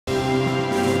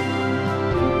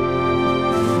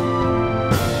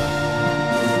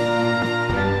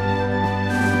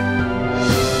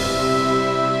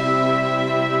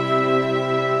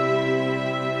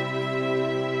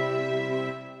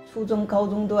中、高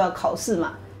中都要考试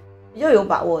嘛，比较有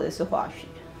把握的是化学。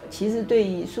其实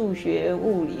对数学、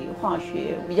物理、化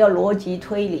学比较逻辑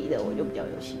推理的，我就比较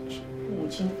有兴趣。母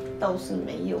亲倒是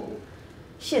没有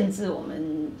限制我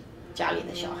们家里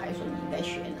的小孩说你应该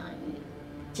学哪一，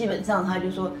基本上他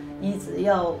就说你只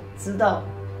要知道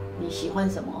你喜欢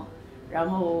什么，然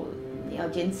后你要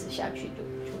坚持下去就是。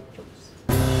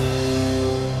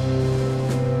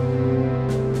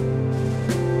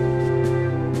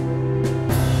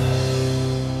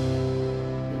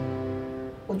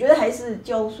我觉得还是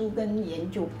教书跟研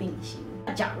究并行。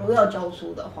假如要教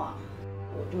书的话，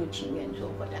我就情愿说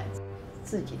回来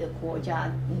自己的国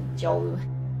家教。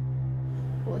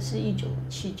我是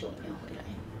1979年回来，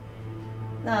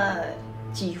那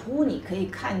几乎你可以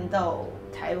看到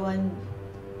台湾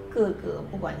各个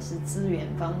不管是资源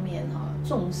方面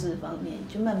重视方面，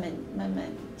就慢慢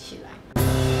起来。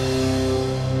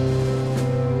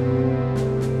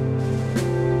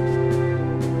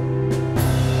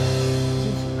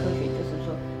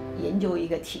就一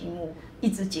个题目一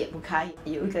直解不开，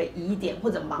有一个疑点或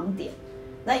者盲点，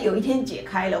那有一天解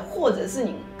开了，或者是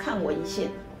你看文献、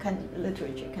看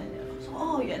literature 看说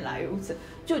哦原来如此，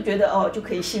就觉得哦就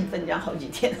可以兴奋这样好几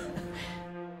天。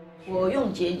我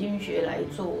用结晶学来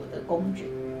做我的工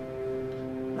具，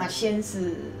那先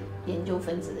是研究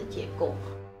分子的结构，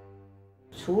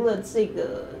除了这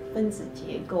个分子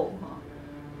结构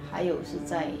还有是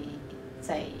在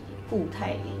固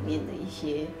态里面的一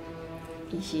些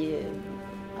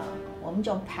我们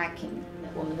叫 packing，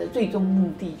 我们的最终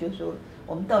目的就是说，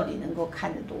我们到底能够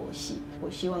看得多细？我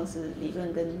希望是理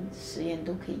论跟实验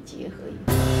都可以结合。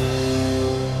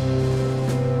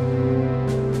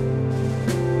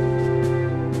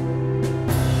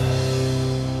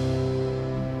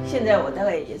现在我大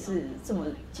概也是这么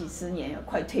几十年，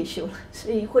快退休了，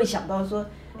所以会想到说，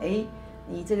哎，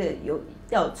你这个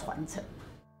要传承。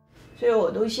所以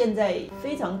我都现在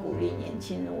非常鼓励年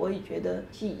轻人，我也觉得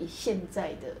以现在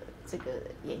的这个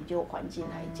研究环境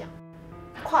来讲，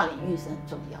跨领域是很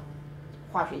重要，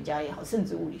化学家也好，甚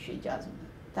至物理学家什么的，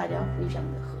大家互相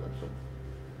的合作，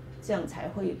这样才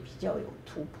会比较有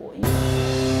突破。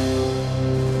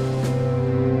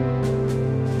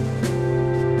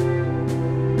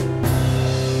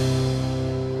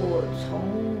我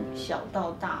从小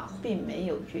到大并没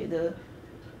有觉得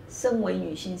身为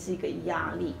女性是一个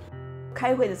压力。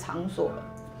开会的场所，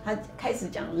他开始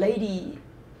讲 ladies，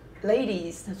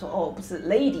 他说哦不是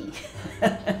lady，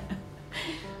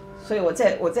 所以我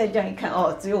再这样一看，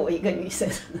哦只有我一个女生。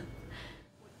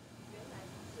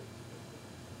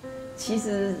其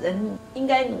实人应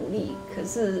该努力，可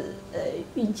是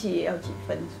运气也要几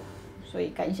分，所以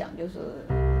感想就是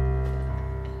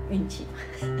运气。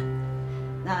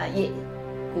那也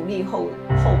鼓励后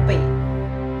辈。